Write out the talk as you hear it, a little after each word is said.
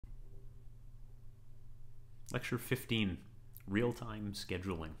Lecture 15, Real-Time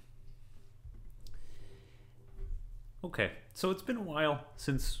Scheduling. Okay, so it's been a while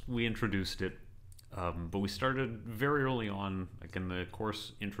since we introduced it, but we started very early on, like in the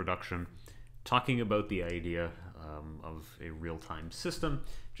course introduction, talking about the idea of a real-time system,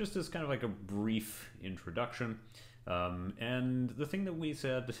 just as kind of like a brief introduction. And the thing that we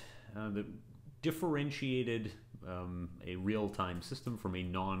said that differentiated a real-time system from a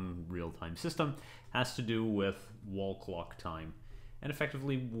non-real-time system has to do with wall clock time, and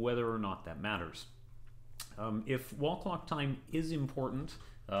effectively whether or not that matters. If wall clock time is important,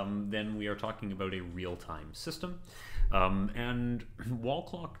 then we are talking about a real-time system. And wall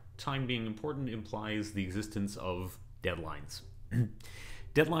clock time being important implies the existence of deadlines.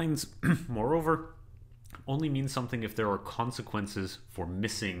 Deadlines, moreover, only mean something if there are consequences for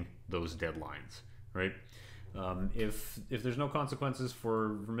missing those deadlines, right? If there's no consequences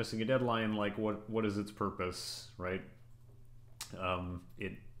for missing a deadline, like what is its purpose, right?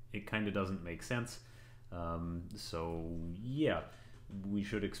 It kind of doesn't make sense. So yeah, we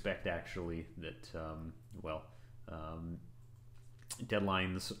should expect actually that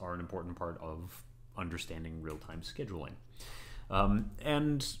deadlines are an important part of understanding real-time scheduling.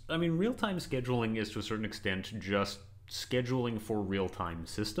 And I mean, real-time scheduling is to a certain extent just scheduling for real-time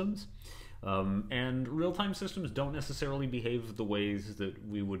systems. And real-time systems don't necessarily behave the ways that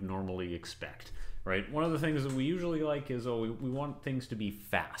we would normally expect, right? One of the things that we usually like is, we want things to be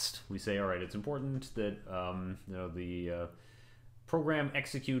fast. We say, all right, it's important that the program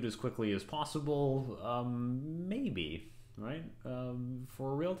execute as quickly as possible. Maybe, right?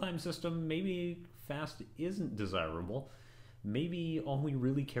 For a real-time system, maybe fast isn't desirable. Maybe all we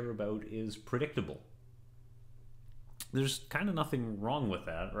really care about is predictable. There's kind of nothing wrong with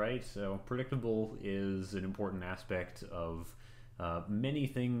that, right? So predictable is an important aspect of many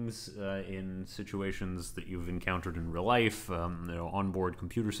things in situations that you've encountered in real life, onboard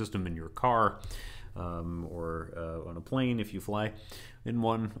computer system in your car, or on a plane if you fly in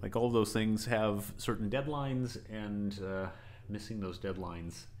one. Like, all of those things have certain deadlines, and missing those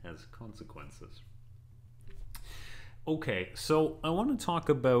deadlines has consequences. Okay, so I want to talk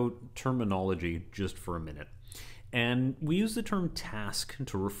about terminology just for a minute. And we use the term task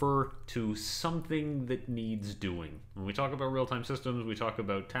to refer to something that needs doing. When we talk about real-time systems, we talk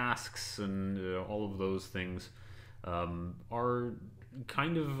about tasks, and all of those things are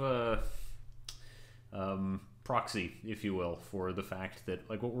kind of proxy, if you will, for the fact that,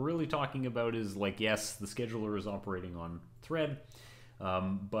 like, what we're really talking about is, like, yes, the scheduler is operating on thread,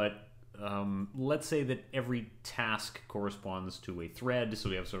 but let's say that every task corresponds to a thread, so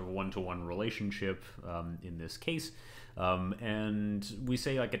we have sort of a one-to-one relationship in this case, and we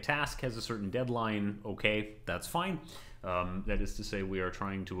say, like, a task has a certain deadline. Okay, that's fine. That is to say, we are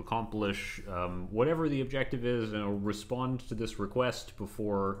trying to accomplish whatever the objective is, and respond to this request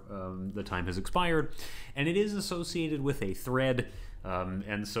before the time has expired, and it is associated with a thread.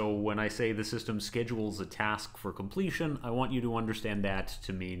 And so when I say the system schedules a task for completion, I want you to understand that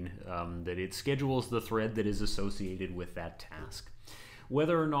to mean that it schedules the thread that is associated with that task.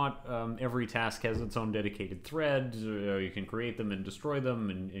 Whether or not every task has its own dedicated thread, you can create them and destroy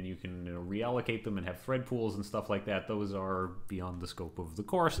them, and you can reallocate them and have thread pools and stuff like that. Those are beyond the scope of the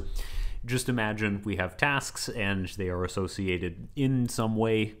course. Just imagine we have tasks, and they are associated in some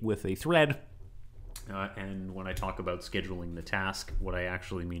way with a thread. And when I talk about scheduling the task, what I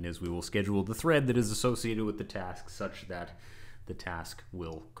actually mean is we will schedule the thread that is associated with the task such that the task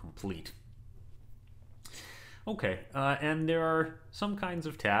will complete. Okay, and there are some kinds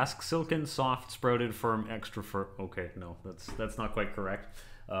of tasks: silicon, soft, sprouted, firm, extra firm. Okay, no, that's not quite correct.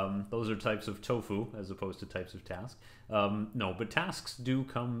 Those are types of tofu as opposed to types of task. No, but tasks do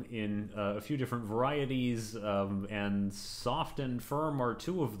come in a few different varieties, and soft and firm are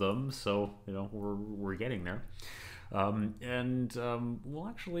two of them, so we're getting there. And we'll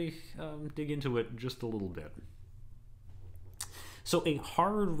actually dig into it just a little bit. So a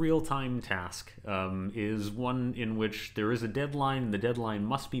hard real-time task is one in which there is a deadline, and the deadline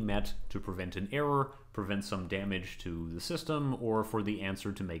must be met to prevent an error, prevent some damage to the system, or for the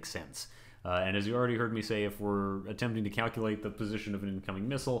answer to make sense. And as you already heard me say, if we're attempting to calculate the position of an incoming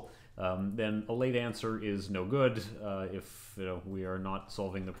missile, then a late answer is no good. If we are not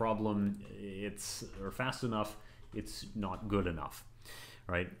solving the problem or fast enough, it's not good enough,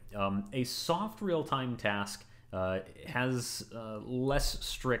 right? A soft real-time task has less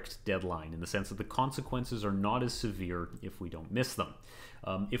strict deadline, in the sense that the consequences are not as severe if we don't miss them.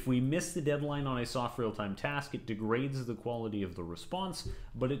 If we miss the deadline on a soft real-time task, it degrades the quality of the response,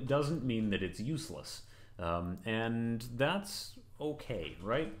 but it doesn't mean that it's useless. And that's okay,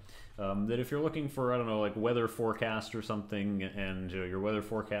 right? That if you're looking for, I don't know, like weather forecast or something, and your weather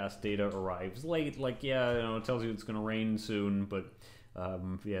forecast data arrives late, like, yeah, it tells you it's going to rain soon, but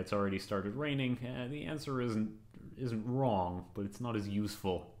yeah, it's already started raining. The answer isn't wrong, but it's not as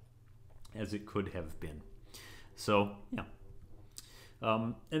useful as it could have been. So, yeah.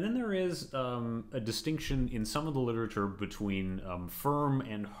 And then there is a distinction in some of the literature between firm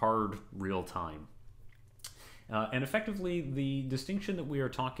and hard real-time. And effectively, the distinction that we are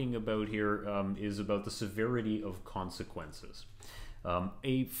talking about here is about the severity of consequences.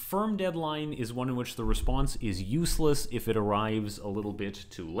 A firm deadline is one in which the response is useless if it arrives a little bit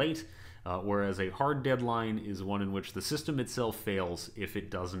too late, whereas a hard deadline is one in which the system itself fails if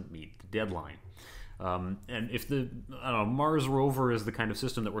it doesn't meet the deadline. And if the Mars rover is the kind of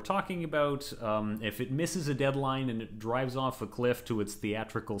system that we're talking about, if it misses a deadline and it drives off a cliff to its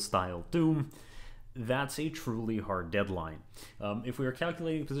theatrical style doom, that's a truly hard deadline. If we are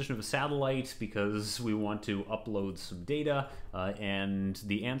calculating the position of a satellite because we want to upload some data and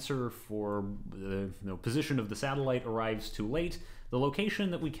the answer for the position of the satellite arrives too late, the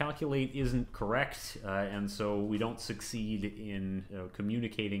location that we calculate isn't correct, and so we don't succeed in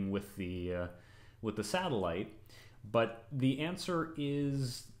communicating with the satellite. But the answer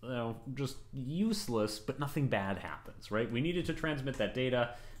is just useless, but nothing bad happens, right? We needed to transmit that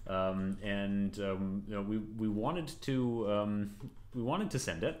data. We wanted to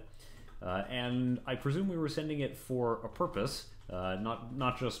send it, and I presume we were sending it for a purpose,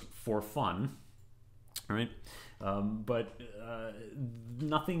 not just for fun, right? But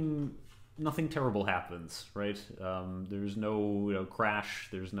nothing terrible happens, right? There's no crash.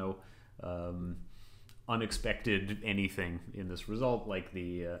 There's no unexpected anything in this result, like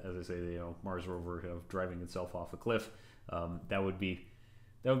the as I say, the Mars rover driving itself off a cliff. That would be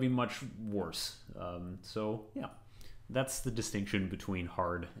much worse. So yeah, that's the distinction between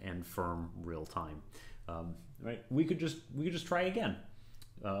hard and firm real time. Right? We could just try again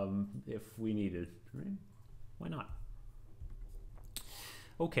if we needed. Right? Why not?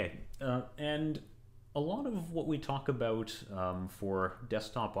 Okay, and a lot of what we talk about for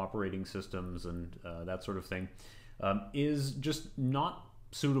desktop operating systems and that sort of thing is just not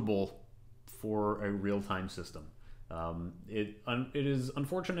suitable for a real-time system. It is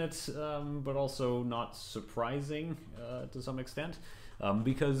unfortunate, but also not surprising to some extent,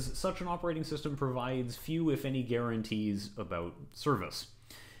 because such an operating system provides few, if any, guarantees about service.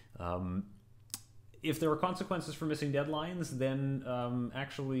 If there are consequences for missing deadlines, then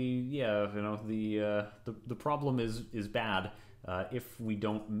actually, yeah, the problem is bad if we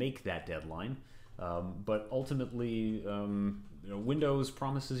don't make that deadline. But ultimately, Windows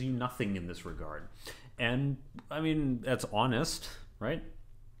promises you nothing in this regard. And I mean, that's honest, right?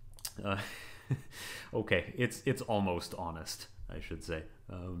 Okay, it's almost honest, I should say.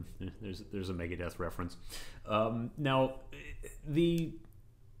 There's a Megadeth reference. Now, the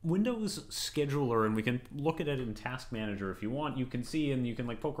Windows scheduler, and we can look at it in Task Manager if you want. You can see, and you can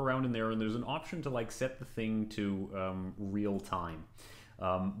like poke around in there, and there's an option to like set the thing to real time.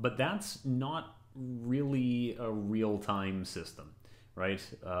 But that's not really a real time system. Right?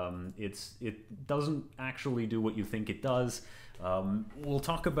 It doesn't actually do what you think it does. We'll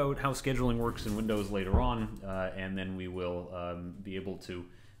talk about how scheduling works in Windows later on, and then we will be able to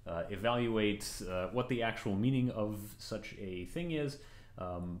evaluate what the actual meaning of such a thing is.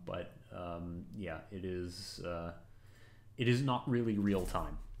 Yeah, it is not really real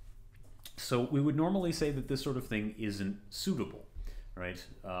time. So we would normally say that this sort of thing isn't suitable, right?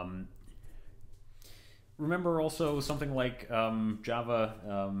 Remember also something like Java,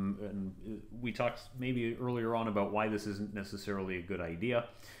 and we talked maybe earlier on about why this isn't necessarily a good idea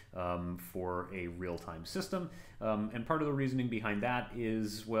for a real-time system. And part of the reasoning behind that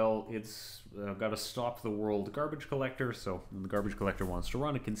is, well, it's got to stop the world garbage collector. So when the garbage collector wants to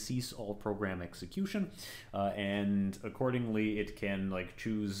run, it can cease all program execution. And accordingly, it can like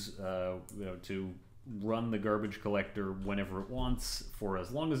choose to run the garbage collector whenever it wants for as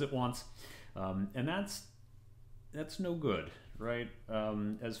long as it wants. And that's no good, right?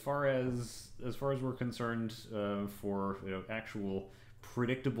 As far as we're concerned, for actual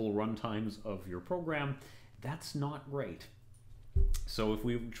predictable runtimes of your program, that's not great. So if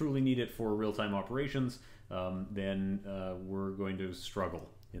we truly need it for real-time operations, then we're going to struggle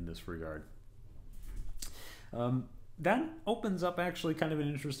in this regard. That opens up actually kind of an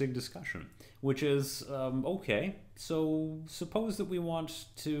interesting discussion, which is, okay, so suppose that we want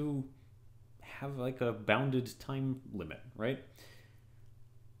to have like a bounded time limit, right?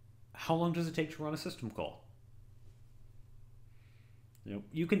 How long does it take to run a system call?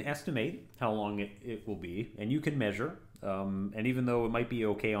 You can estimate how long it will be, and you can measure and even though it might be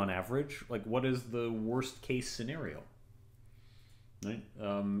okay on average, like what is the worst case scenario? Right?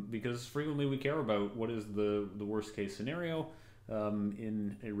 Because frequently we care about what is the worst case scenario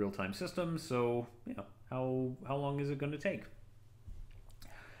in a real-time system. So yeah, how long is it going to take?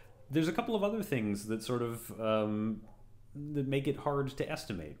 There's a couple of other things that sort of that make it hard to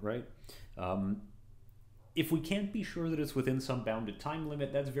estimate, right? If we can't be sure that it's within some bounded time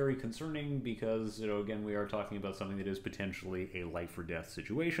limit, that's very concerning because, again, we are talking about something that is potentially a life or death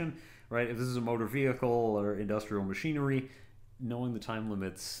situation, right? If this is a motor vehicle or industrial machinery, knowing the time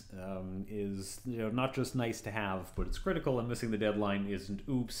limits is, not just nice to have, but it's critical, and missing the deadline isn't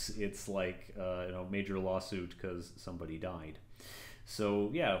oops, it's like, major lawsuit because somebody died. So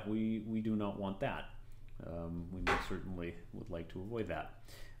yeah, we do not want that. We most certainly would like to avoid that.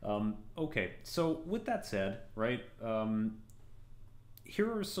 Okay, so with that said, right,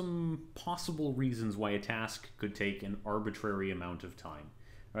 here are some possible reasons why a task could take an arbitrary amount of time,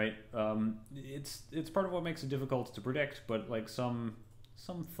 right? It's part of what makes it difficult to predict, but like some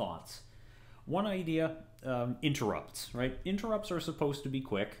thoughts. One idea, interrupts, right? Interrupts are supposed to be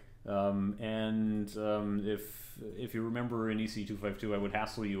quick, and if you remember in ECE 252, I would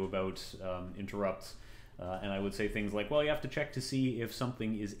hassle you about interrupts. And I would say things like, well, you have to check to see if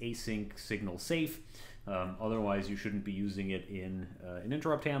something is async signal safe. Otherwise, you shouldn't be using it in an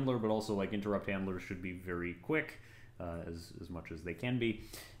interrupt handler, but also like interrupt handlers should be very quick, as much as they can be,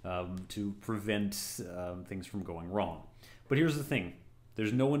 to prevent things from going wrong. But here's the thing.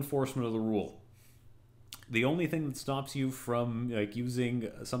 There's no enforcement of the rule. The only thing that stops you from like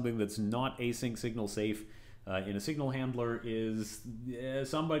using something that's not async signal safe in a signal handler is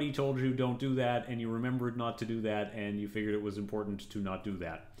somebody told you don't do that, and you remembered not to do that, and you figured it was important to not do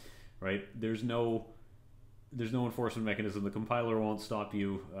that, right? There's no enforcement mechanism. The compiler won't stop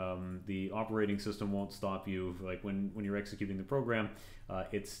you. The operating system won't stop you. Like when you're executing the program,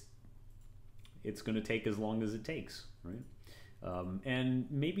 it's going to take as long as it takes, right? And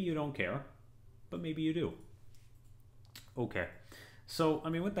maybe you don't care, but maybe you do. Okay. So, I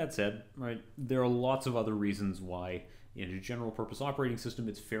mean, with that said, right, there are lots of other reasons why in a general purpose operating system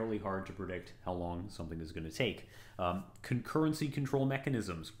it's fairly hard to predict how long something is going to take. Concurrency control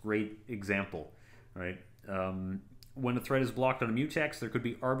mechanisms, great example, right? When a thread is blocked on a mutex, there could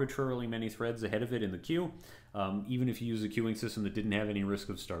be arbitrarily many threads ahead of it in the queue. Even if you use a queuing system that didn't have any risk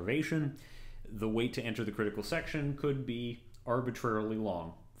of starvation, the wait to enter the critical section could be arbitrarily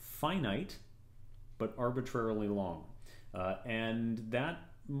long. Finite, but arbitrarily long. And that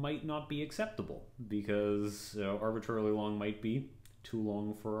might not be acceptable because arbitrarily long might be too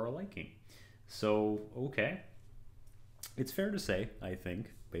long for our liking. So, okay. It's fair to say, I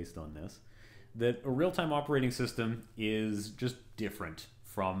think, based on this, that a real-time operating system is just different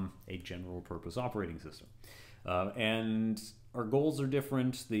from a general purpose operating system. And our goals are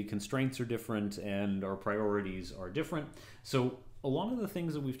different, the constraints are different, and our priorities are different. So a lot of the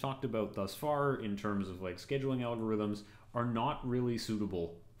things that we've talked about thus far in terms of like scheduling algorithms are not really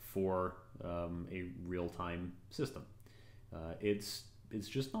suitable for a real-time system. It's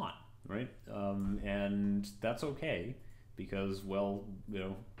just not, right? And that's okay because, well,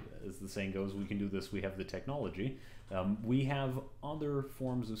 as the saying goes, we can do this, we have the technology. We have other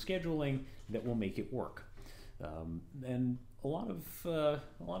forms of scheduling that will make it work. And a lot of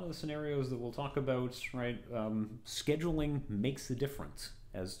the scenarios that we'll talk about, right, scheduling makes the difference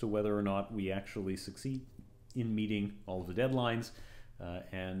as to whether or not we actually succeed in meeting all of the deadlines,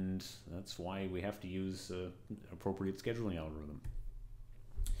 and that's why we have to use an appropriate scheduling algorithm.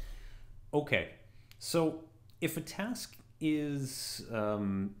 Okay, so if a task is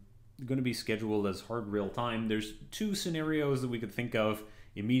going to be scheduled as hard real time, there's two scenarios that we could think of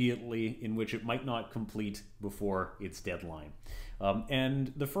immediately in which it might not complete before its deadline.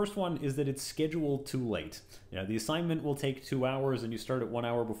 And the first one is that it's scheduled too late. The assignment will take 2 hours and you start at 1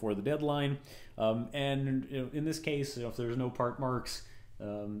 hour before the deadline. And in this case, if there's no part marks,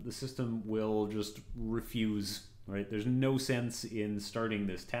 the system will just refuse, right? There's no sense in starting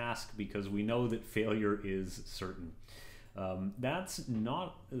this task because we know that failure is certain. That's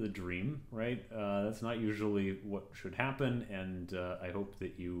not the dream, right? That's not usually what should happen, and I hope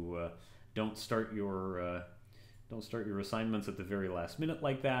that you don't start your assignments at the very last minute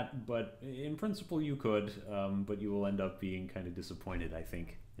like that. But in principle, you could, but you will end up being kind of disappointed, I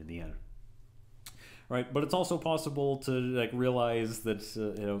think, in the end. Right, but it's also possible to like realize that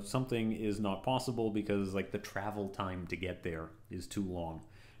something is not possible because like the travel time to get there is too long,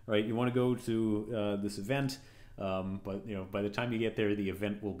 right? You want to go to this event. But by the time you get there, the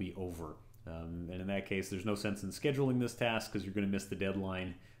event will be over. And in that case, there's no sense in scheduling this task because you're going to miss the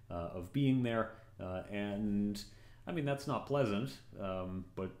deadline of being there. And I mean, that's not pleasant,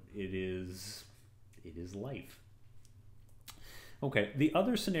 but it is life. Okay, the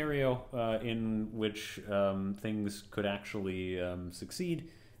other scenario in which things could actually succeed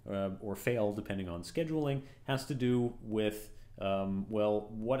or fail, depending on scheduling, has to do with, well,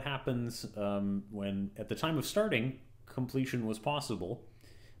 what happens when, at the time of starting, completion was possible,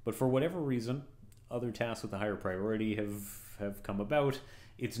 but for whatever reason, other tasks with a higher priority have come about.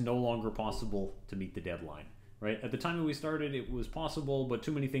 It's no longer possible to meet the deadline, right? At the time that we started, it was possible, but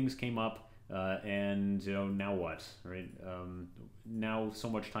too many things came up. And now what, right? Now so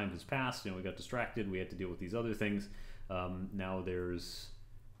much time has passed. We got distracted. We had to deal with these other things. Now there's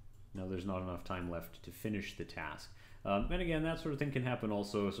not enough time left to finish the task. And again, that sort of thing can happen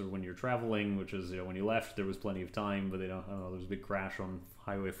also sort of when you're traveling, which is when you left there was plenty of time, but I don't know, there's a big crash on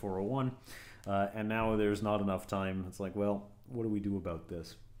Highway 401, and now there's not enough time. It's like, well, what do we do about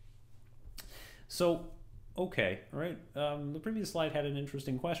this? So. Okay, all right. The previous slide had an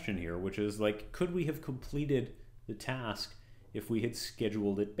interesting question here, which is like, could we have completed the task if we had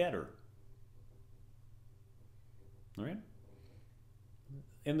scheduled it better? All right.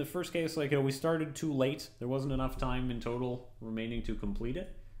 In the first case, like, we started too late. There wasn't enough time in total remaining to complete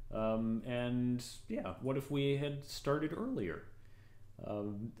it. And yeah, what if we had started earlier?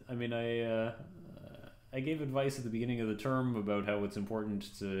 I mean, I gave advice at the beginning of the term about how it's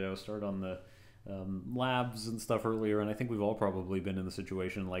important to start on the labs and stuff earlier, and I think we've all probably been in the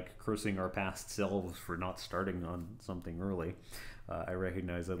situation like cursing our past selves for not starting on something early. I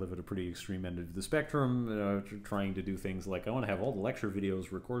recognize I live at a pretty extreme end of the spectrum, trying to do things like I want to have all the lecture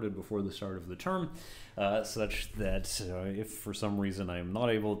videos recorded before the start of the term, such that if for some reason I'm not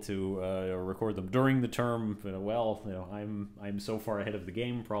able to record them during the term, well, I'm so far ahead of the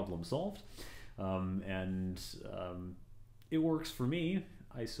game, problem solved. And it works for me,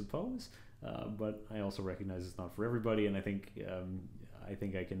 I suppose. But I also recognize it's not for everybody, and I think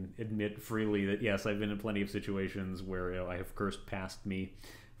I can admit freely that yes, I've been in plenty of situations where I have cursed past me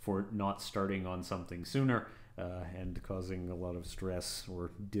for not starting on something sooner and causing a lot of stress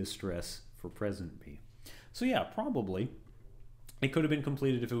or distress for present me. So yeah, probably it could have been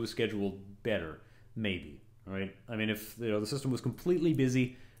completed if it was scheduled better, maybe. Right? I mean, if the system was completely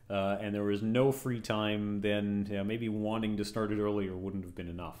busy and there was no free time, then maybe wanting to start it earlier wouldn't have been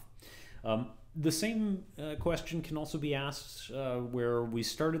enough. The same question can also be asked where we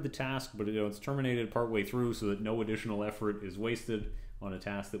started the task, but it's terminated partway through so that no additional effort is wasted on a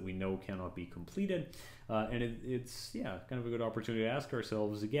task that we know cannot be completed. And it's kind of a good opportunity to ask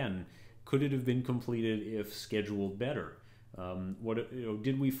ourselves again, could it have been completed if scheduled better?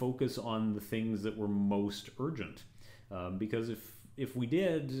 Did we focus on the things that were most urgent? Because if we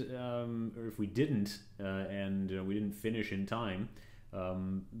did, or if we didn't, and we didn't finish in time,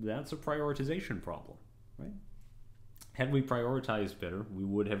 that's a prioritization problem, right? Had we prioritized better, we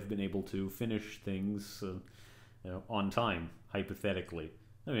would have been able to finish things on time, hypothetically.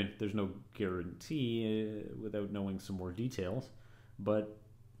 I mean, there's no guarantee without knowing some more details, but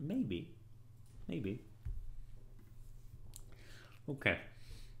maybe. Okay,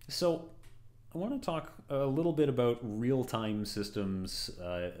 so I want to talk a little bit about real-time systems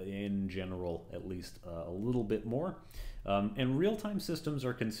in general, at least a little bit more. And real-time systems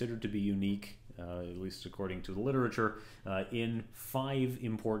are considered to be unique, at least according to the literature, in 5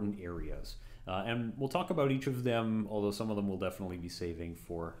 important areas. And we'll talk about each of them, although some of them we'll definitely be saving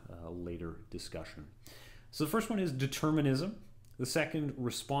for later discussion. So the first one is determinism. The second,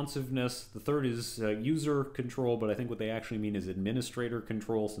 responsiveness. The third is user control, but I think what they actually mean is administrator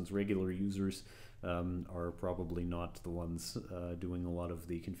control, since regular users are probably not the ones doing a lot of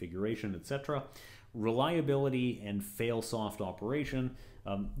the configuration, etc. Reliability and fail-soft operation.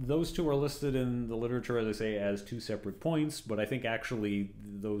 Those two are listed in the literature, as I say, as 2 separate points, but I think actually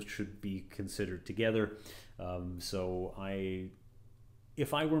those should be considered together. So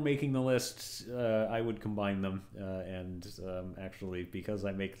if I were making the list, I would combine them, and actually, because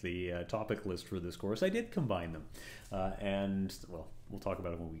I make the topic list for this course, I did combine them. And, well, we'll talk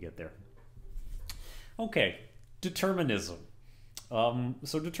about it when we get there. Okay, determinism.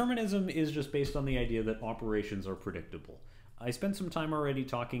 So determinism is just based on the idea that operations are predictable. I spent some time already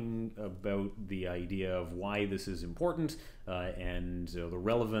talking about the idea of why this is important and the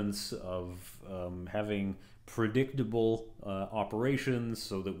relevance of having predictable operations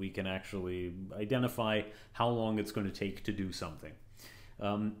so that we can actually identify how long it's going to take to do something.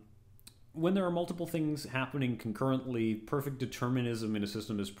 when there are multiple things happening concurrently, perfect determinism in a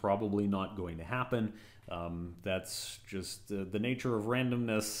system is probably not going to happen. That's just the nature of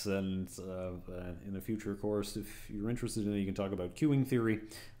randomness, and in a future course, if you're interested in it, you can talk about queuing theory,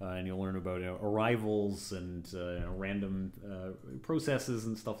 and you'll learn about arrivals and random processes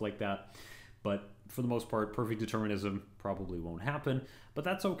and stuff like that. But for the most part, perfect determinism probably won't happen, but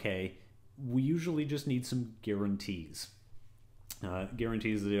that's okay. We usually just need some guarantees.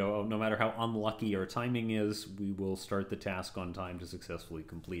 Guarantees that no matter how unlucky our timing is, we will start the task on time to successfully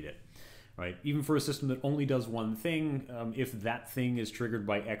complete it. Right? Even for a system that only does one thing, if that thing is triggered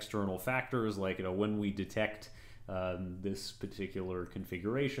by external factors, like when we detect this particular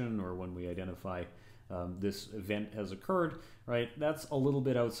configuration, or when we identify this event has occurred, right? That's a little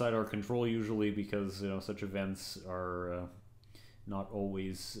bit outside our control usually, because such events are not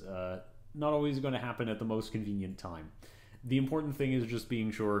always going to happen at the most convenient time. The important thing is just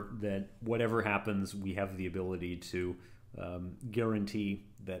being sure that whatever happens, we have the ability to guarantee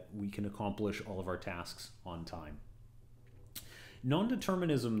that we can accomplish all of our tasks on time.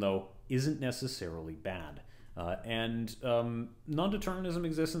 Non-determinism, though, isn't necessarily bad. And non-determinism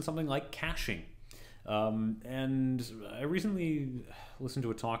exists in something like caching. And I recently listened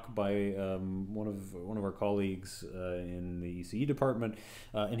to a talk by one of our colleagues in the ECE department,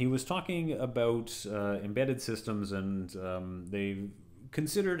 and he was talking about embedded systems, and they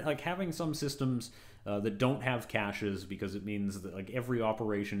considered having some systems that don't have caches, because it means that every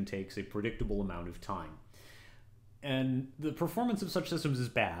operation takes a predictable amount of time. And the performance of such systems is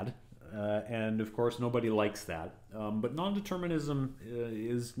bad, and of course nobody likes that. But non-determinism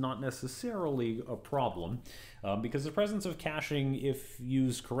is not necessarily a problem, because the presence of caching, if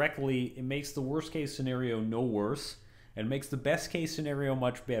used correctly, it makes the worst case scenario no worse, and makes the best case scenario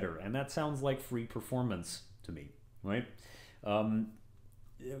much better. And that sounds like free performance to me, right?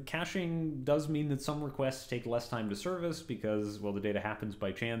 Caching does mean that some requests take less time to service because, well, the data happens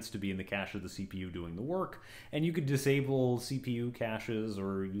by chance to be in the cache of the CPU doing the work, and you could disable CPU caches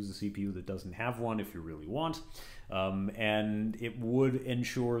or use a CPU that doesn't have one if you really want, and it would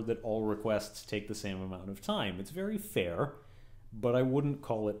ensure that all requests take the same amount of time. It's very fair, but I wouldn't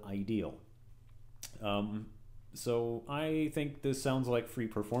call it ideal. So I think this sounds like free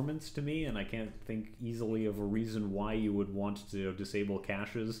performance to me, and I can't think easily of a reason why you would want to disable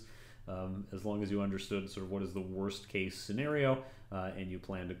caches, as long as you understood sort of what is the worst case scenario and you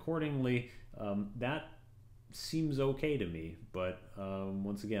planned accordingly. That seems okay to me, but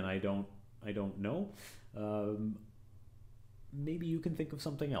once again, I don't know. Maybe you can think of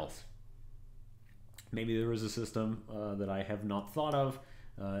something else. Maybe there is a system that I have not thought of,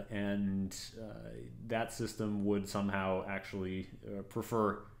 and that system would somehow actually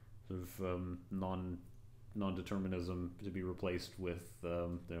prefer sort of non-determinism to be replaced with a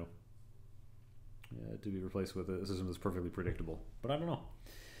system that's perfectly predictable. But I don't know.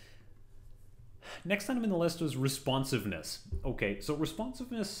 Next item in the list is responsiveness. Okay, so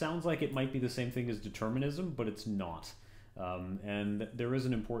responsiveness sounds like it might be the same thing as determinism, but it's not. And there is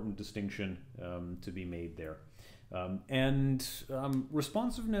an important distinction to be made there.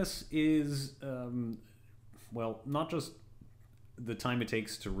 Responsiveness is, well, not just the time it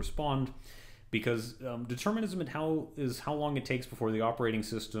takes to respond, because determinism is how long it takes before the operating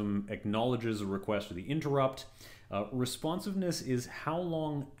system acknowledges a request or the interrupt. Responsiveness is how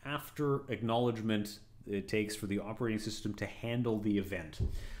long after acknowledgement it takes for the operating system to handle the event.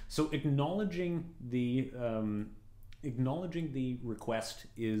 So acknowledging the request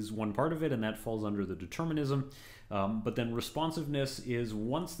is one part of it, and that falls under the determinism. But then responsiveness is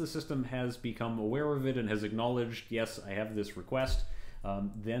once the system has become aware of it and has acknowledged, yes, I have this request,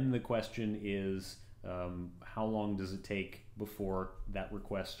 then the question is, how long does it take before that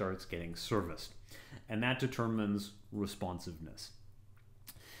request starts getting serviced? And that determines responsiveness.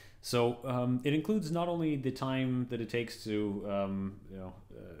 So it includes not only the time that it takes to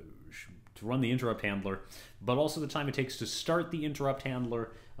run the interrupt handler, but also the time it takes to start the interrupt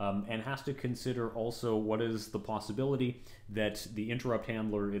handler, and has to consider also what is the possibility that the interrupt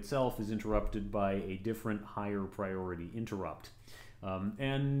handler itself is interrupted by a different higher priority interrupt.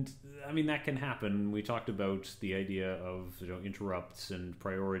 And I mean, that can happen. We talked about the idea of interrupts and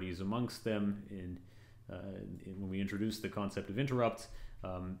priorities amongst them when we introduced the concept of interrupts.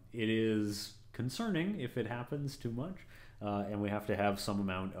 It is concerning if it happens too much. And we have to have some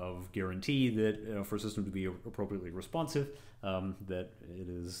amount of guarantee that for a system to be appropriately responsive, that it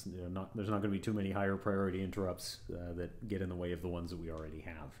is there's not going to be too many higher priority interrupts that get in the way of the ones that we already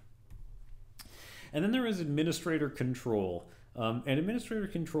have. And then there is administrator control. And administrator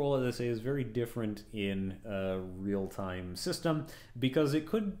control, as I say, is very different in a real-time system because it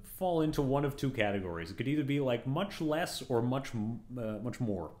could fall into one of two categories. It could either be like much less or much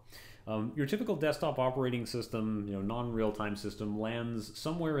more. Your typical desktop operating system, non-real-time system, lands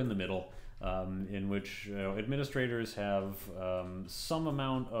somewhere in the middle, in which administrators have some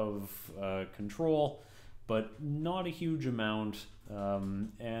amount of control, but not a huge amount,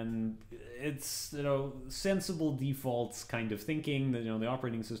 and it's sensible defaults kind of thinking that the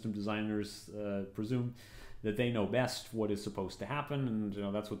operating system designers presume that they know best what is supposed to happen,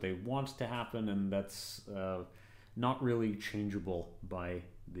 and that's what they want to happen, and that's not really changeable by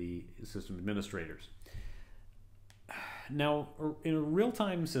the system administrators. Now, in a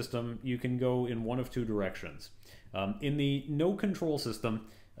real-time system, you can go in one of two directions. In the no control system,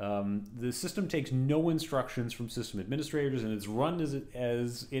 the system takes no instructions from system administrators, and it's run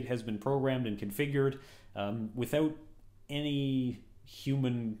as it has been programmed and configured without any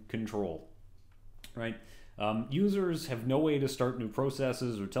human control, right? Users have no way to start new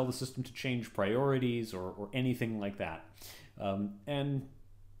processes or tell the system to change priorities or anything like that. And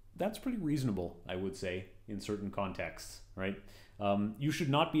that's pretty reasonable, I would say, in certain contexts, right? You should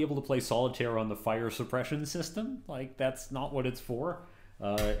not be able to play solitaire on the fire suppression system. Like, that's not what it's for.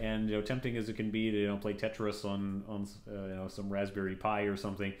 And tempting as it can be to play Tetris on some Raspberry Pi or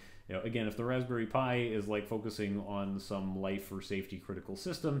something. Again, if the Raspberry Pi is like focusing on some life or safety critical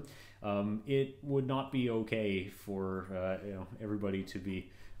system, it would not be okay for everybody to be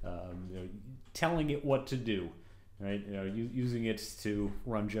telling it what to do, right? Using it to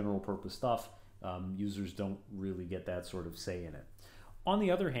run general purpose stuff. Users don't really get that sort of say in it. On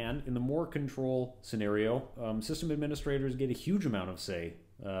the other hand, in the more control scenario, system administrators get a huge amount of say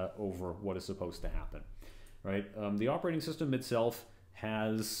over what is supposed to happen, right? The operating system itself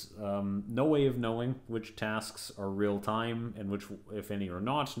has no way of knowing which tasks are real-time and which, if any, are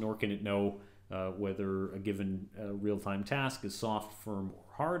not, nor can it know whether a given real-time task is soft, firm, or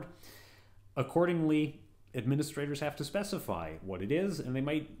hard. Accordingly, administrators have to specify what it is, and they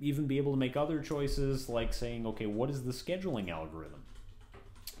might even be able to make other choices, like saying, okay, what is the scheduling algorithm?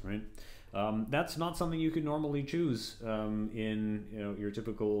 Right, that's not something you could normally choose in your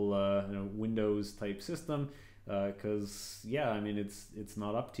typical Windows type system, because I mean it's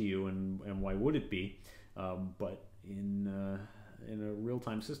not up to you, and why would it be? But in a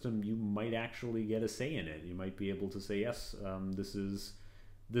real-time system, you might actually get a say in it. You might be able to say, yes, this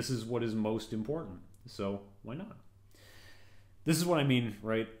is what is most important. So why not? This is what I mean,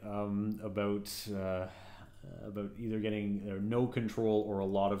 right? About either getting no control or a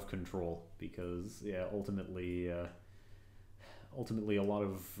lot of control, because ultimately a lot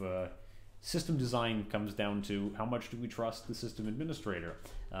of system design comes down to how much do we trust the system administrator,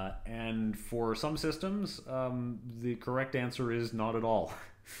 and for some systems the correct answer is not at all.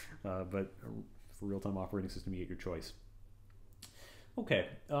 But for real-time operating system, you get your choice. Okay,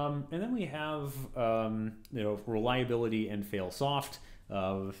 and then we have reliability and fail soft.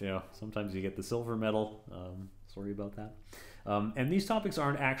 Sometimes you get the silver medal. Sorry about that. And these topics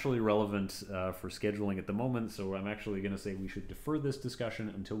aren't actually relevant for scheduling at the moment, so I'm actually going to say we should defer this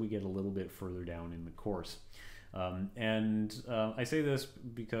discussion until we get a little bit further down in the course. I say this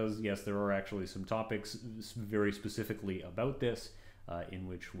because, yes, there are actually some topics very specifically about this in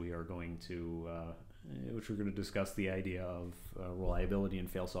which we are going to discuss the idea of reliability and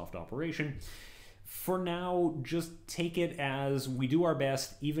fail-soft operation. For now, just take it as we do our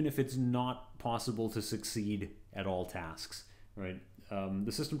best, even if it's not possible to succeed at all tasks, right?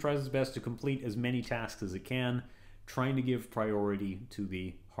 The system tries its best to complete as many tasks as it can, trying to give priority to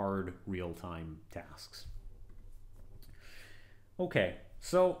the hard real-time tasks. Okay,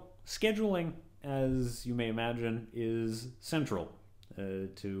 so scheduling, as you may imagine, is central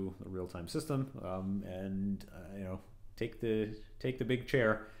to a real-time system, and take the big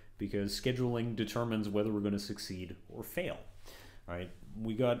chair, because scheduling determines whether we're going to succeed or fail. All right,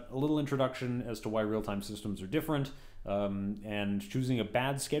 we got a little introduction as to why real-time systems are different, and choosing a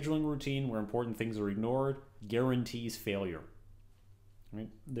bad scheduling routine where important things are ignored guarantees failure. Right?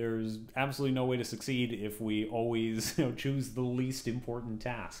 There's absolutely no way to succeed if we always choose the least important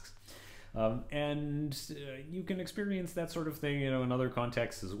tasks. And you can experience that sort of thing in other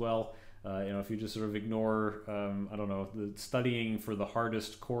contexts as well. If you just sort of ignore, the studying for the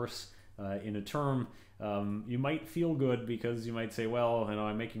hardest course in a term, you might feel good because you might say, well,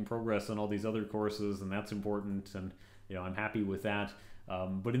 I'm making progress on all these other courses, and that's important, and I'm happy with that.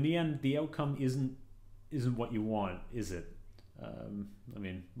 But in the end, the outcome isn't what you want, is it?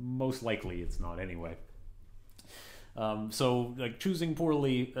 Most likely it's not anyway. So like choosing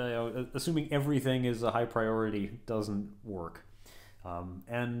poorly, assuming everything is a high priority doesn't work.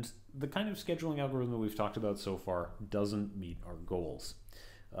 And the kind of scheduling algorithm that we've talked about so far doesn't meet our goals.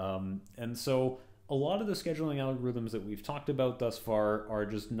 And so a lot of the scheduling algorithms that we've talked about thus far are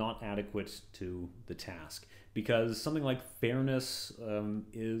just not adequate to the task because something like fairness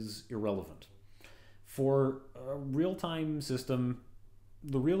is irrelevant. For a real-time system,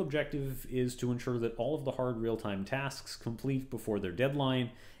 the real objective is to ensure that all of the hard real-time tasks complete before their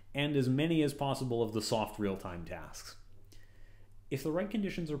deadline and as many as possible of the soft real-time tasks. If the right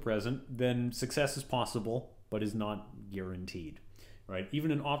conditions are present, then success is possible, but is not guaranteed. Right?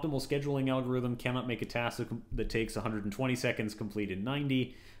 Even an optimal scheduling algorithm cannot make a task that takes 120 seconds complete in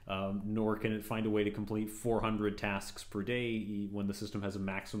 90, nor can it find a way to complete 400 tasks per day when the system has a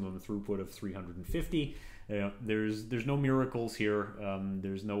maximum throughput of 350. There's no miracles here.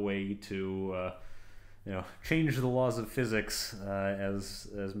 There's no way to change the laws of physics, as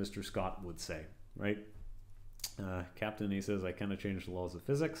Mr. Scott would say, right? Captain, he says, I cannot change the laws of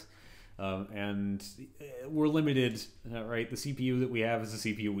physics. And we're limited, right? The CPU that we have is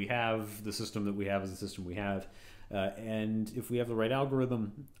the CPU we have. The system that we have is the system we have. And if we have the right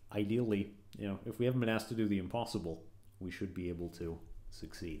algorithm, ideally, if we haven't been asked to do the impossible, we should be able to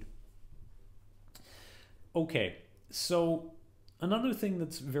succeed. Okay, so another thing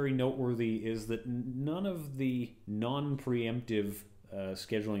that's very noteworthy is that none of the non-preemptive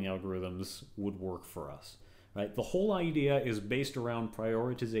scheduling algorithms would work for us. Right? The whole idea is based around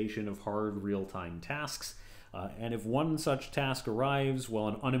prioritization of hard real-time tasks. And if one such task arrives while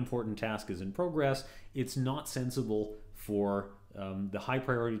an unimportant task is in progress, it's not sensible for the high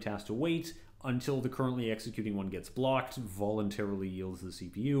priority task to wait until the currently executing one gets blocked, voluntarily yields the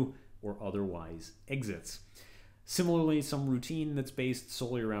CPU, or otherwise exits. Similarly, some routine that's based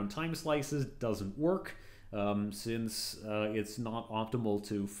solely around time slices doesn't work. Since it's not optimal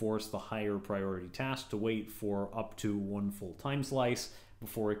to force the higher priority task to wait for up to one full time slice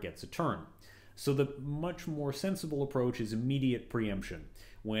before it gets a turn. So the much more sensible approach is immediate preemption.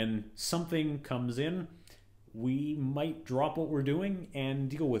 When something comes in, we might drop what we're doing and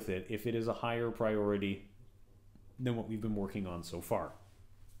deal with it if it is a higher priority than what we've been working on so far.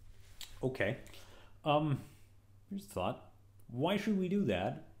 Okay, here's a thought. Why should we do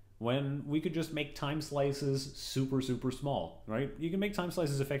that when we could just make time slices super, super small, right? You can make time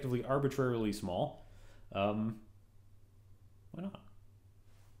slices effectively arbitrarily small. Why not?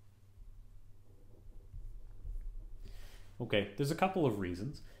 Okay, there's a couple of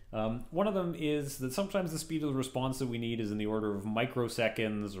reasons. One of them is that sometimes the speed of the response that we need is in the order of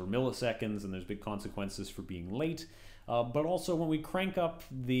microseconds or milliseconds, and there's big consequences for being late. But also when we crank up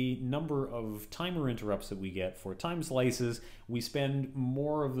the number of timer interrupts that we get for time slices, we spend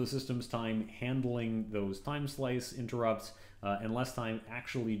more of the system's time handling those time slice interrupts and less time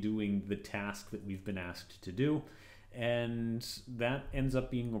actually doing the task that we've been asked to do. And that ends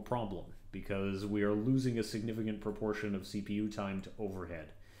up being a problem because we are losing a significant proportion of CPU time to overhead.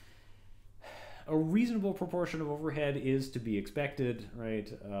 A reasonable proportion of overhead is to be expected, right?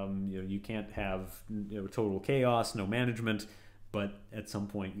 You can't have total chaos, no management, but at some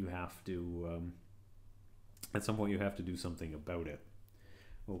point you have to. At some point you have to do something about it.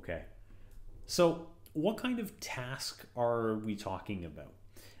 Okay, so what kind of task are we talking about?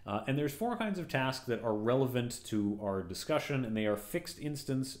 And there's 4 kinds of tasks that are relevant to our discussion, and they are fixed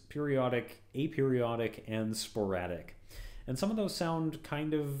instance, periodic, aperiodic, and sporadic. And some of those sound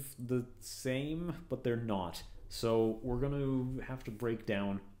kind of the same, but they're not. So we're going to have to break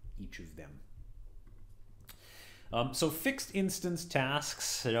down each of them. So fixed instance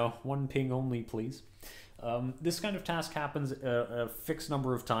tasks, one ping only, please. This kind of task happens a fixed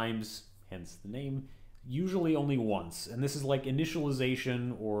number of times, hence the name, usually only once. And this is like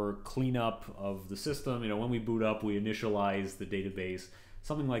initialization or cleanup of the system. When we boot up, we initialize the database,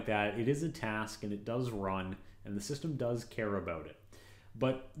 something like that. It is a task and it does run, and the system does care about it.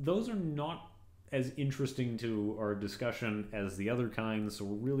 But those are not as interesting to our discussion as the other kinds, so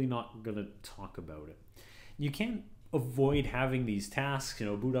we're really not going to talk about it. You can't avoid having these tasks.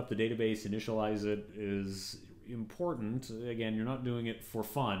 Boot up the database, initialize it is important. Again, you're not doing it for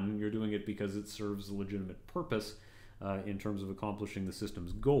fun. You're doing it because it serves a legitimate purpose in terms of accomplishing the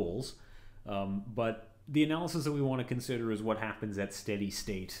system's goals. But the analysis that we want to consider is what happens at steady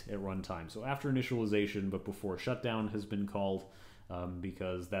state at runtime. So after initialization, but before shutdown has been called,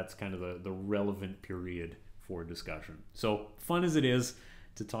 because that's kind of the relevant period for discussion. So fun as it is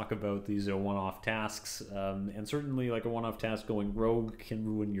to talk about these one-off tasks, and certainly like a one-off task going rogue can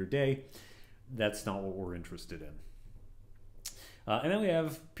ruin your day, that's not what we're interested in. And then we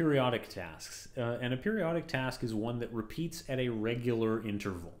have periodic tasks. And a periodic task is one that repeats at a regular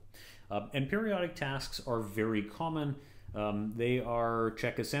interval. And periodic tasks are very common. They are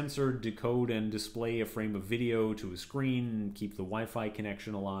check a sensor, decode and display a frame of video to a screen, keep the Wi-Fi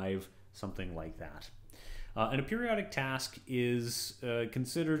connection alive, something like that. And a periodic task is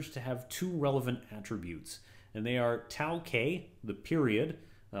considered to have two relevant attributes. And they are tau k, the period,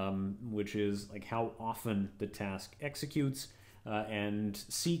 which is like how often the task executes, and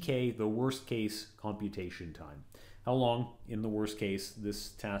ck, the worst case computation time. How long, in the worst case, this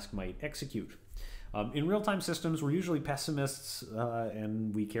task might execute. In real-time systems, we're usually pessimists,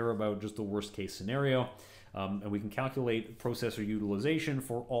 and we care about just the worst-case scenario. And we can calculate processor utilization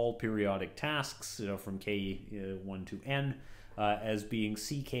for all periodic tasks, from k1 to n, as being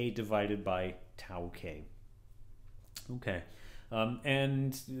ck divided by tau k. Okay.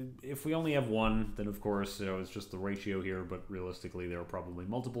 And if we only have one, then of course, it's just the ratio here, but realistically there are probably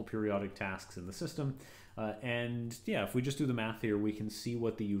multiple periodic tasks in the system. And yeah, if we just do the math here, we can see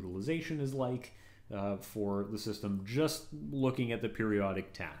what the utilization is like for the system just looking at the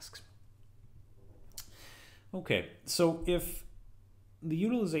periodic tasks. Okay, so if the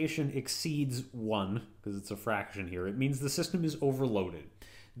utilization exceeds 1, because it's a fraction here, it means the system is overloaded.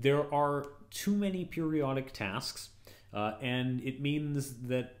 There are too many periodic tasks, and it means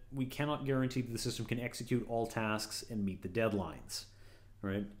that we cannot guarantee that the system can execute all tasks and meet the deadlines.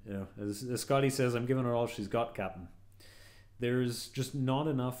 Right? As Scotty says, I'm giving her all she's got, Captain. There's just not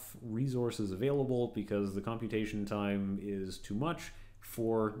enough resources available because the computation time is too much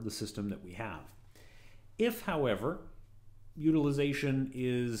for the system that we have. If, however, utilization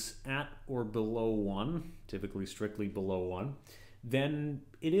is at or below 1, typically strictly below 1, then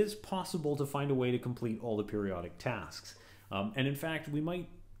it is possible to find a way to complete all the periodic tasks. And in fact, we might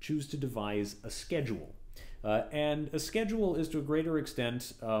choose to devise a schedule. And a schedule is to a greater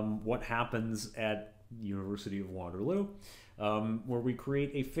extent what happens at University of Waterloo, where we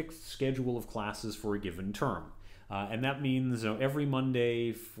create a fixed schedule of classes for a given term. And that means every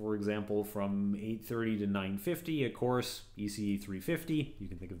Monday, for example, from 8:30 to 9:50, a course, ECE 350, you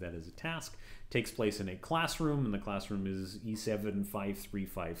can think of that as a task, takes place in a classroom, and the classroom is E7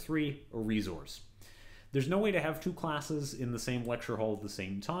 5353, a resource. There's no way to have two classes in the same lecture hall at the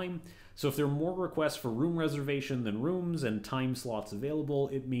same time, so if there are more requests for room reservation than rooms and time slots available,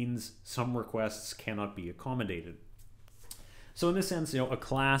 it means some requests cannot be accommodated. So in this sense, a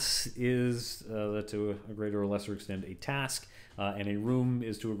class is, to a greater or lesser extent, a task, and a room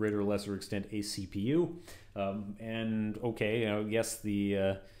is to a greater or lesser extent a CPU. And okay, yes,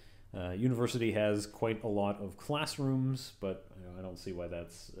 the university has quite a lot of classrooms, but I don't see why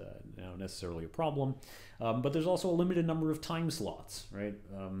that's necessarily a problem. But there's also a limited number of time slots, right?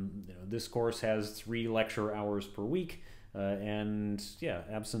 This course has 3 lecture hours per week, and yeah,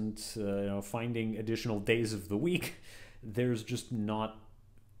 absent finding additional days of the week, there's just not,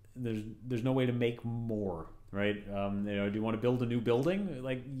 there's no way to make more, right? Do you want to build a new building?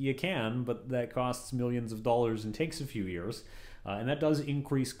 Like, you can, but that costs millions of dollars and takes a few years. And that does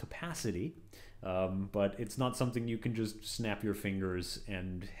increase capacity, but it's not something you can just snap your fingers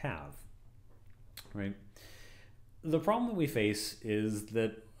and have, right? The problem that we face is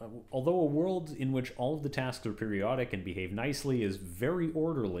that although a world in which all of the tasks are periodic and behave nicely is very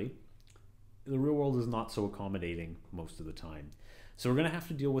orderly, the real world is not so accommodating most of the time. So we're going to have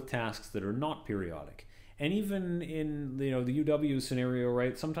to deal with tasks that are not periodic. And even in the UW scenario,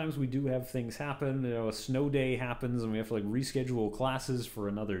 right, sometimes we do have things happen. A snow day happens and we have to reschedule classes for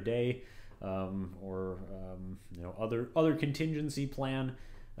another day, or other contingency plan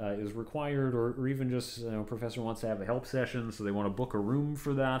is required, or even just professor wants to have a help session, so they want to book a room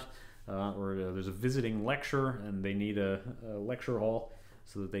for that, or there's a visiting lecture and they need a lecture hall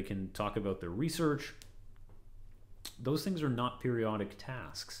so that they can talk about their research. Those things are not periodic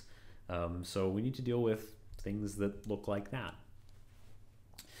tasks. So we need to deal with things that look like that.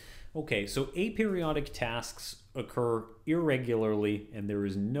 Okay, so aperiodic tasks occur irregularly and there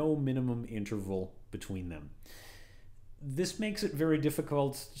is no minimum interval between them. This makes it very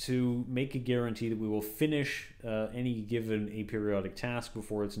difficult to make a guarantee that we will finish any given aperiodic task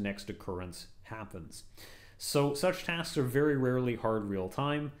before its next occurrence happens. So such tasks are very rarely hard real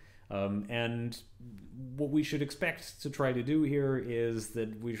time. And what we should expect to try to do here is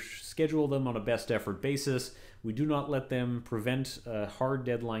that we schedule them on a best effort basis. We do not let them prevent a hard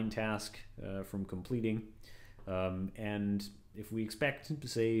deadline task from completing. And if we expect to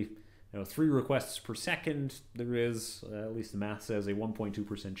say 3 requests per second, there is, at least the math says, a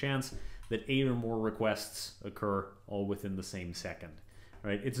 1.2% chance that 8 or more requests occur all within the same second.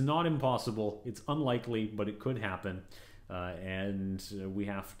 Right? It's not impossible, it's unlikely, but it could happen. and we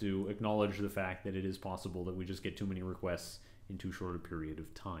have to acknowledge the fact that it is possible that we just get too many requests in too short a period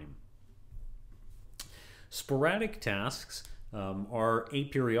of time. Sporadic tasks are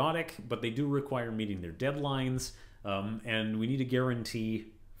aperiodic, but they do require meeting their deadlines, and we need a guarantee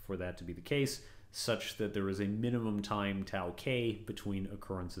for that to be the case, such that there is a minimum time tau k between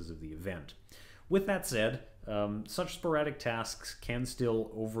occurrences of the event. With that said, such sporadic tasks can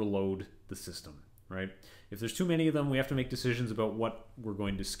still overload the system, right? If there's too many of them, we have to make decisions about what we're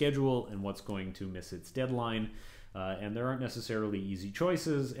going to schedule and what's going to miss its deadline. And there aren't necessarily easy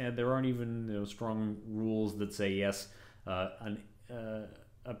choices, and there aren't even strong rules that say, yes,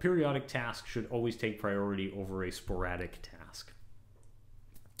 a periodic task should always take priority over a sporadic task,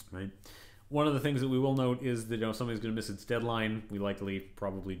 right? One of the things that we will note is that somebody's going to miss its deadline. We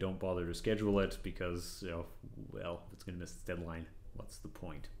probably don't bother to schedule it because, well, if it's going to miss its deadline, what's the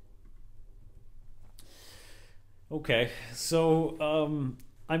point? Okay, so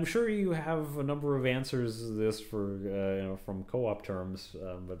I'm sure you have a number of answers to this for from co-op terms,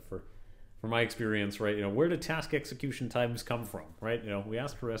 but for my experience, right, where do task execution times come from, right? We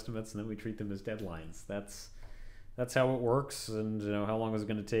ask for estimates and then we treat them as deadlines. That's how it works. And how long is it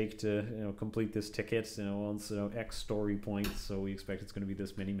going to take to complete this ticket? Once X story points, so we expect it's going to be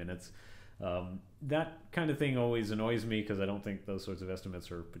this many minutes. That kind of thing always annoys me because I don't think those sorts of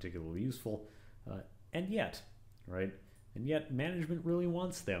estimates are particularly useful. And yet, right? And yet management really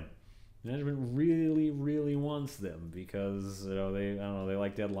wants them. Management really, really wants them because they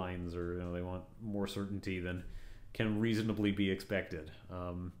like deadlines, or they want more certainty than can reasonably be expected.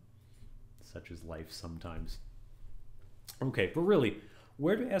 Such is life sometimes. Okay, but really,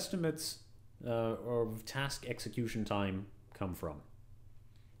 where do estimates of task execution time come from?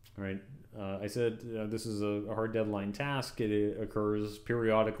 All right, I said this is a hard deadline task. It occurs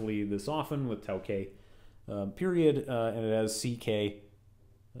periodically this often with tau k period, and it has ck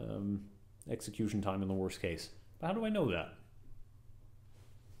execution time in the worst case. But how do I know that?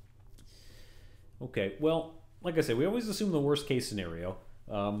 Okay, well, like I said, we always assume the worst case scenario,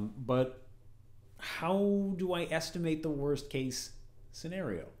 but how do I estimate the worst case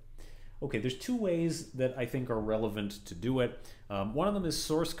scenario? Okay, there's two ways that I think are relevant to do it. One of them is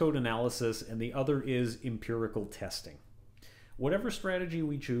source code analysis, and the other is empirical testing. Whatever strategy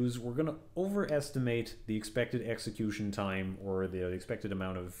we choose, we're going to overestimate the expected execution time, or the expected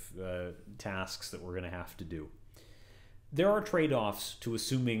amount of tasks that we're going to have to do. There are trade-offs to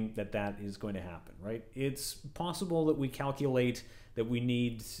assuming that that is going to happen, right? It's possible that we calculate that we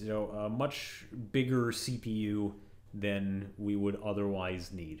need a much bigger CPU than we would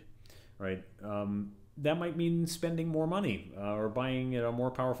otherwise need, right? That might mean spending more money or buying a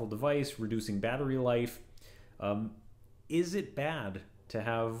more powerful device, reducing battery life. Is it bad to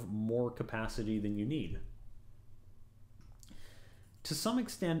have more capacity than you need? To some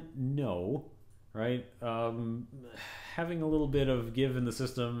extent, no, right? Having a little bit of give in the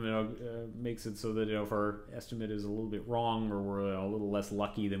system makes it so that if our estimate is a little bit wrong, or we're a little less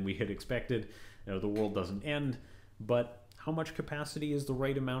lucky than we had expected, the world doesn't end. But how much capacity is the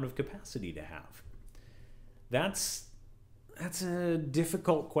right amount of capacity to have? That's a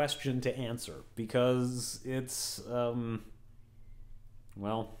difficult question to answer, because it's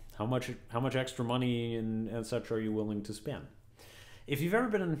well, how much extra money and such are you willing to spend? If you've ever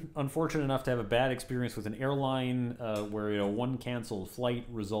been unfortunate enough to have a bad experience with an airline where one canceled flight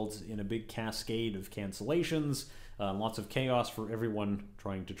results in a big cascade of cancellations, lots of chaos for everyone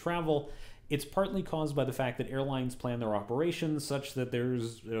trying to travel, it's partly caused by the fact that airlines plan their operations such that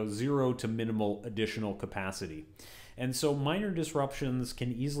there's zero to minimal additional capacity. And so minor disruptions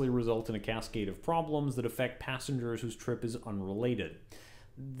can easily result in a cascade of problems that affect passengers whose trip is unrelated.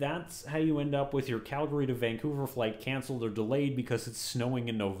 That's how you end up with your Calgary to Vancouver flight canceled or delayed because it's snowing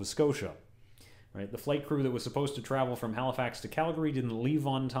in Nova Scotia. Right? The flight crew that was supposed to travel from Halifax to Calgary didn't leave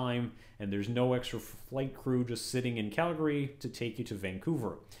on time, and there's no extra flight crew just sitting in Calgary to take you to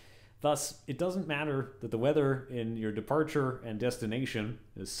Vancouver. Thus, it doesn't matter that the weather in your departure and destination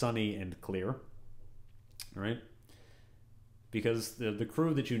is sunny and clear, right? Because the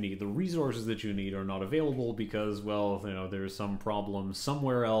crew that you need, the resources that you need, are not available because, well, there's some problem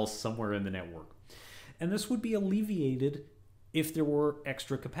somewhere else, somewhere in the network. And this would be alleviated if there were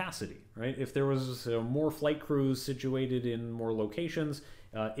extra capacity, right? If there was more flight crews situated in more locations,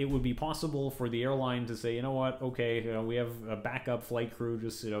 it would be possible for the airline to say, you know what, okay, we have a backup flight crew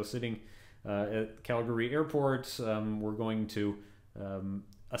just sitting at Calgary Airport. We're going to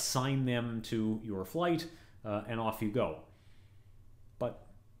assign them to your flight, and off you go. But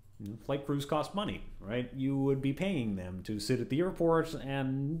flight crews cost money, right? You would be paying them to sit at the airport,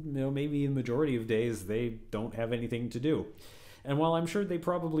 and maybe the majority of days they don't have anything to do. And while I'm sure they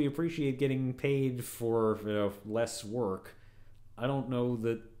probably appreciate getting paid for less work, I don't know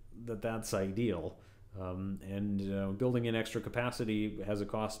that that's ideal. And building in extra capacity has a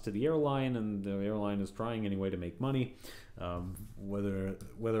cost to the airline, and the airline is trying anyway to make money. Whether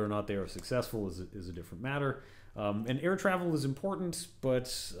or not they are successful is a different matter. And air travel is important, but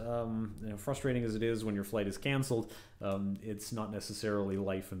frustrating as it is when your flight is canceled, it's not necessarily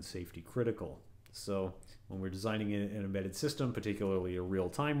life and safety critical. So when we're designing an embedded system, particularly a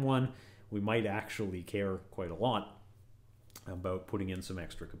real-time one, we might actually care quite a lot about putting in some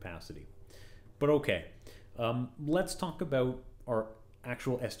extra capacity. But okay, let's talk about our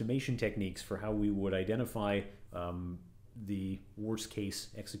actual estimation techniques for how we would identify the worst-case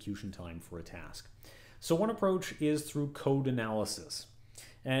execution time for a task. So one approach is through code analysis.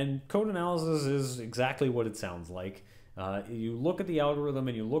 And code analysis is exactly what it sounds like. You look at the algorithm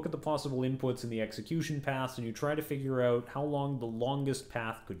and you look at the possible inputs in the execution paths, and you try to figure out how long the longest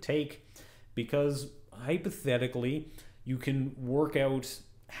path could take, because hypothetically you can work out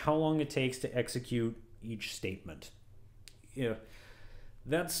how long it takes to execute each statement.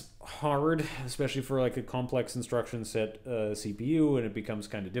 That's hard, especially for like a complex instruction set CPU, and it becomes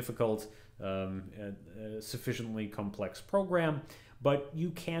kind of difficult, a sufficiently complex program, but you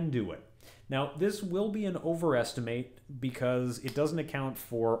can do it. Now, this will be an overestimate because it doesn't account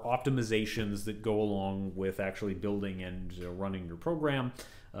for optimizations that go along with actually building and running your program.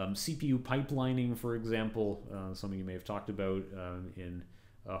 CPU pipelining, for example, something you may have talked about in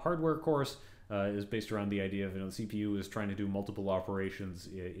a hardware course, is based around the idea of the CPU is trying to do multiple operations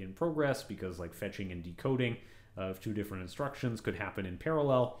in progress, because like fetching and decoding of two different instructions could happen in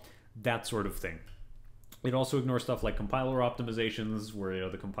parallel, that sort of thing. It also ignores stuff like compiler optimizations, where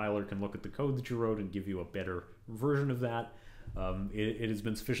the compiler can look at the code that you wrote and give you a better version of that. It has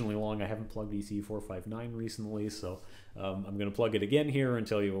been sufficiently long. I haven't plugged ECE 459 recently, so I'm going to plug it again here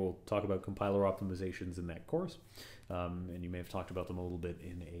until you will talk about compiler optimizations in that course. And you may have talked about them a little bit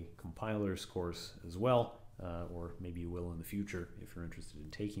in a compilers course as well, or maybe you will in the future if you're interested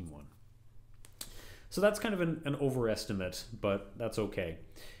in taking one. So that's kind of an overestimate, but that's okay.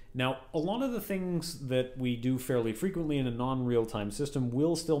 Now, a lot of the things that we do fairly frequently in a non-real-time system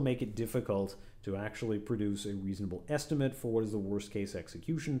will still make it difficult to actually produce a reasonable estimate for what is the worst-case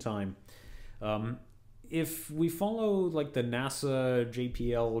execution time. If we follow like the NASA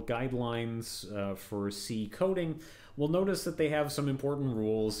JPL guidelines for C coding, we'll notice that they have some important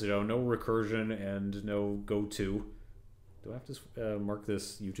rules, no recursion and no goto. Do I have to mark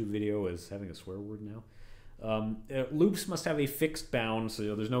this YouTube video as having a swear word now? Loops must have a fixed bound,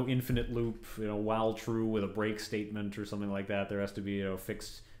 so there's no infinite loop, while true with a break statement or something like that. There has to be a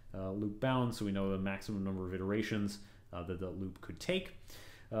fixed loop bound, so we know the maximum number of iterations that the loop could take.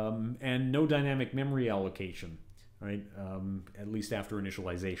 And no dynamic memory allocation, right? At least after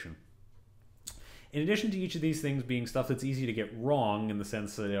initialization. In addition to each of these things being stuff that's easy to get wrong, in the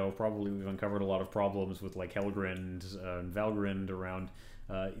sense that probably we've uncovered a lot of problems with like Helgrind and Valgrind around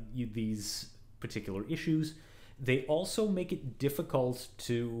these particular issues, they also make it difficult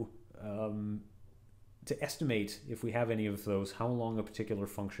to estimate, if we have any of those, how long a particular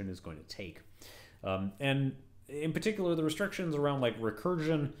function is going to take. And in particular, the restrictions around like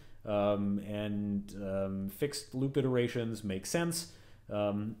recursion and fixed loop iterations make sense,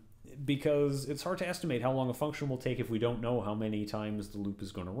 because it's hard to estimate how long a function will take if we don't know how many times the loop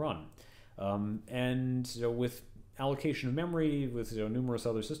is going to run. And with allocation of memory, with numerous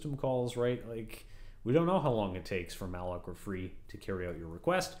other system calls, right? Like, we don't know how long it takes for malloc or free to carry out your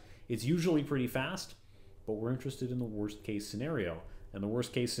request. It's usually pretty fast, but we're interested in the worst case scenario. And the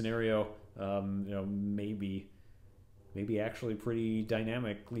worst case scenario, maybe actually pretty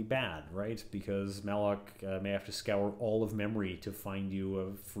dynamically bad, right? Because malloc may have to scour all of memory to find you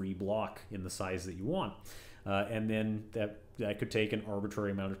a free block in the size that you want. And then that could take an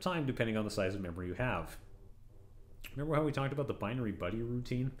arbitrary amount of time depending on the size of memory you have. Remember how we talked about the binary buddy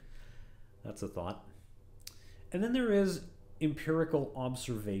routine? That's a thought. And then there is empirical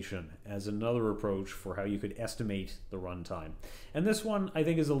observation as another approach for how you could estimate the runtime. And this one, I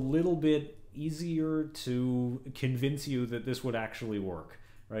think, is a little bit easier to convince you that this would actually work,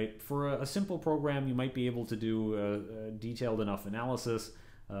 right? For a simple program, you might be able to do a detailed enough analysis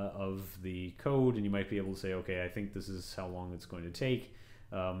of the code, and you might be able to say, okay, I think this is how long it's going to take.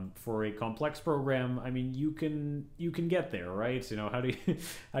 For a complex program, I mean, you can get there, right? You know, how do you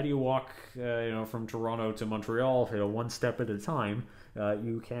how do you walk, from Toronto to Montreal, one step at a time?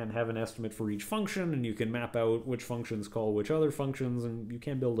 You can have an estimate for each function, and you can map out which functions call which other functions, and you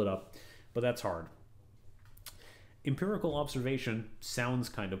can build it up, but that's hard. Empirical observation sounds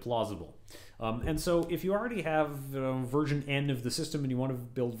kind of plausible. And so if you already have version n of the system and you want to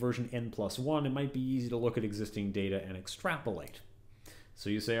build version n+1, it might be easy to look at existing data and extrapolate. So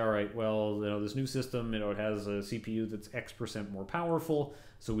you say, all right, well, this new system, it has a CPU that's X% more powerful,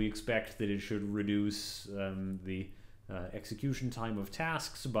 so we expect that it should reduce the execution time of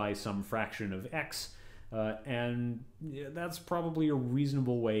tasks by some fraction of X. And that's probably a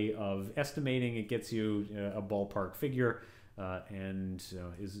reasonable way of estimating. It gets you a ballpark figure. And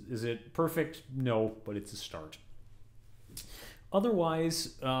is it perfect? No, but it's a start.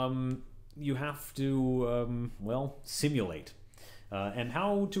 Otherwise, you have to, simulate. And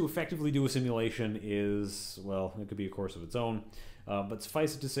how to effectively do a simulation is, well, it could be a course of its own. But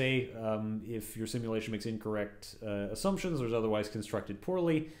suffice it to say, if your simulation makes incorrect assumptions or is otherwise constructed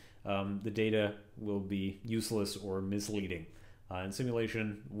poorly, the data will be useless or misleading. And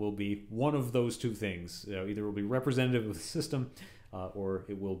simulation will be one of those two things. Either it will be representative of the system or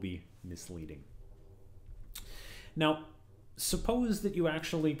it will be misleading. Now, suppose that you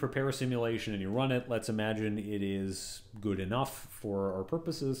actually prepare a simulation and you run it. Let's imagine it is good enough for our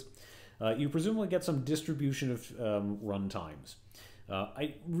purposes. You presumably get some distribution of run times.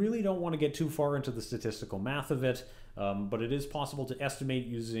 I really don't want to get too far into the statistical math of it, but it is possible to estimate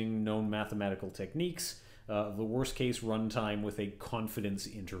using known mathematical techniques the worst case runtime with a confidence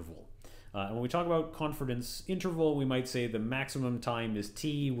interval. And when we talk about confidence interval, we might say the maximum time is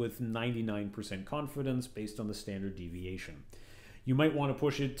t with 99% confidence based on the standard deviation. You might want to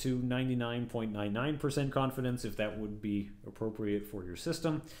push it to 99.99% confidence if that would be appropriate for your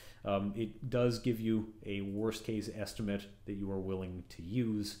system. It does give you a worst case estimate that you are willing to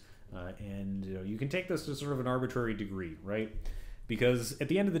use. And you can take this to sort of an arbitrary degree, right? Because at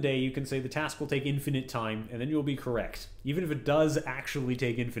the end of the day, you can say the task will take infinite time, and then you'll be correct. Even if it does actually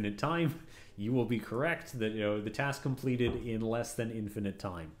take infinite time, you will be correct that the task completed in less than infinite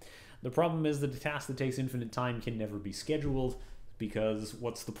time. The problem is that a task that takes infinite time can never be scheduled, because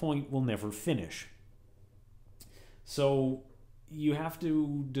what's the point? We'll never finish. So you have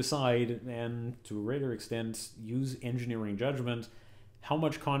to decide, and to a greater extent, use engineering judgment, how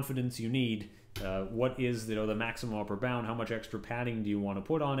much confidence you need. What is the maximum upper bound? How much extra padding do you want to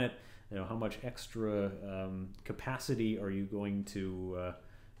put on it? How much extra capacity are you going to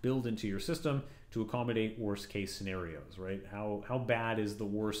build into your system to accommodate worst case scenarios, right? How bad is the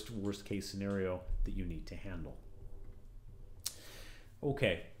worst case scenario that you need to handle?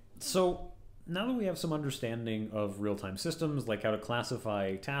 Okay, so now that we have some understanding of real-time systems, like how to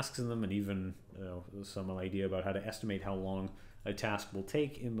classify tasks in them, and even some idea about how to estimate how long a task will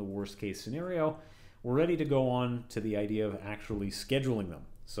take in the worst case scenario, we're ready to go on to the idea of actually scheduling them.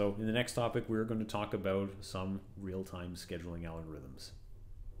 So in the next topic, we're going to talk about some real-time scheduling algorithms.